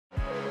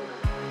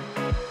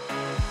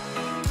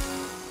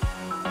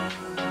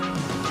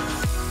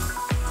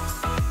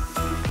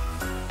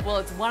Well,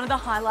 it's one of the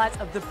highlights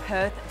of the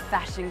Perth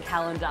fashion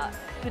calendar.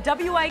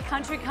 The WA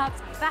Country Cup's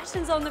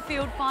Fashions on the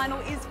Field final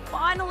is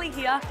finally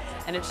here,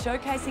 and it's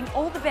showcasing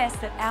all the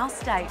best that our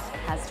state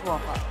has to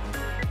offer.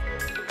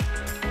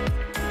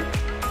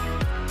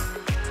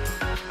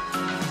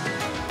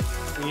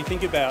 When you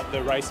think about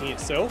the racing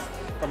itself,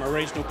 from a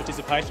regional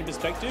participation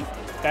perspective,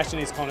 fashion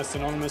is kind of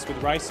synonymous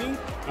with racing,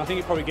 and I think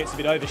it probably gets a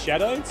bit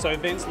overshadowed. So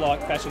events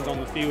like Fashions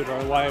on the Field are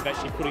a way of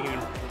actually putting in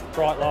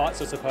bright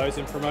lights, I suppose,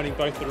 and promoting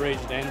both the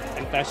region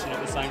and fashion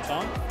at the same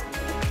time.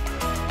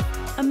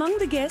 Among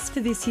the guests for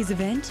this year's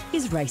event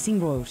is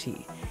racing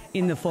royalty,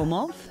 in the form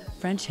of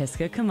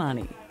Francesca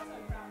Kamani.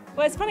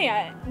 Well, it's funny,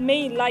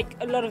 me, like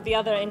a lot of the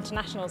other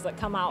internationals that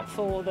come out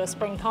for the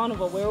Spring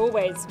Carnival, we're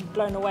always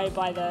blown away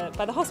by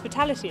the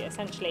hospitality,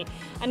 essentially,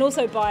 and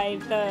also by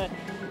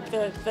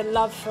the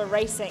love for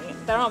racing.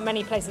 There aren't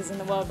many places in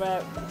the world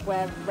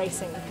where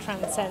racing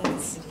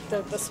transcends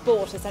the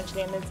sport,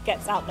 essentially, and it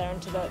gets out there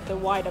into the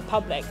wider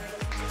public.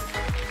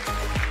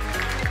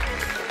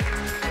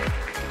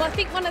 Well, I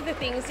think one of the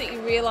things that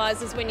you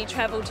realise is when you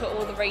travel to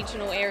all the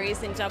regional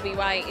areas in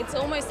WA, it's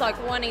almost like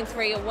 1 in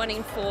 3 or 1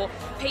 in 4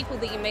 people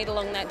that you meet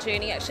along that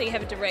journey actually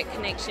have a direct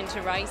connection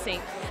to racing.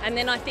 And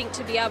then I think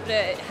to be able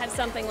to have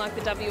something like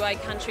the WA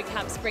Country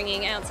Cups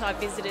bringing outside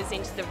visitors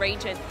into the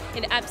region,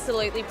 it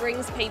absolutely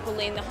brings people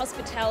in. The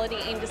hospitality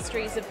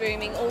industries are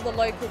booming, all the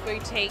local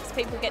boutiques,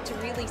 people get to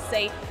really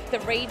see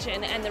the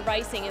region, and the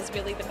racing is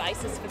really the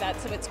basis for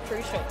that, so it's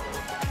crucial.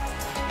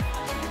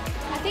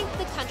 I think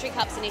the Country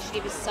Cups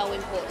initiative is so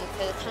important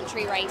for the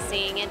country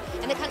racing and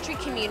the country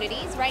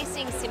communities.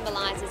 Racing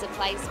symbolises a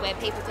place where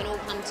people can all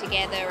come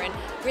together and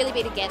really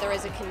be together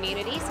as a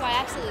community. So I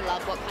absolutely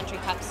love what Country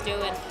Cups do,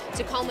 and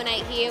to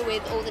culminate here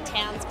with all the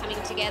towns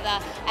coming together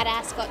at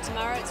Ascot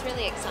tomorrow, it's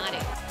really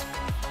exciting.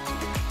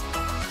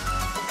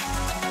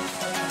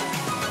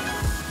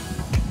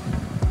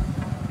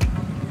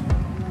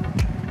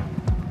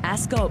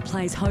 Ascot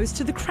plays host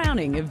to the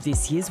crowning of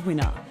this year's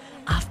winner.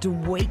 After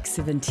weeks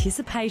of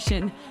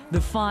anticipation, the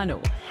final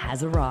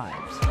has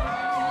arrived.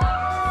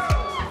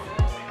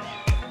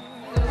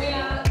 The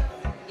winner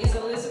is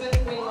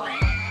Elizabeth Winlow.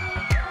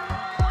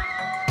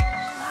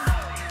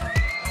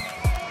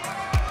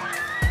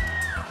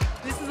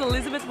 This is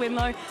Elizabeth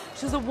Winlow.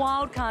 She was a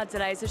wild card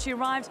today, so she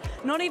arrived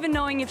not even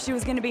knowing if she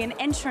was going to be an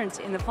entrant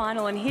in the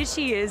final, and here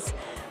she is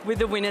with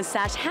the winner's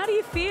sash. How do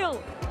you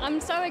feel? I'm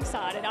so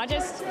excited.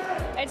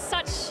 It's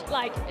such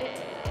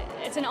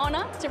it's an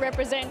honour to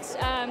represent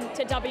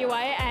to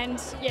WA,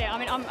 and yeah, I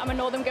mean, I'm a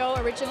Northern girl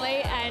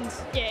originally, and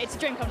yeah, it's a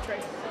dream come true.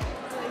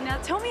 Now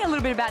tell me a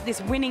little bit about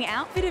this winning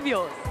outfit of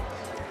yours.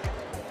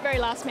 Very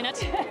last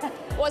minute.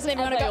 Wasn't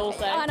even going to go.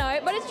 I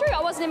know, but it's true.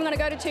 I wasn't even going to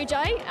go to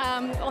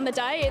 2J on the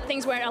day.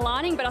 Things weren't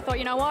aligning, but I thought,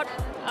 you know what,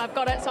 I've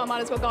got it, so I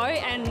might as well go.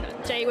 And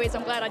gee whiz,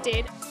 I'm glad I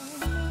did.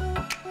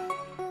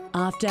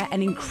 After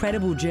an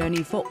incredible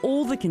journey for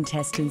all the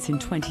contestants in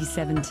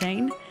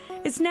 2017,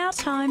 it's now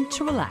time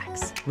to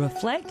relax,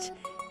 reflect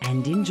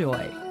and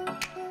enjoy.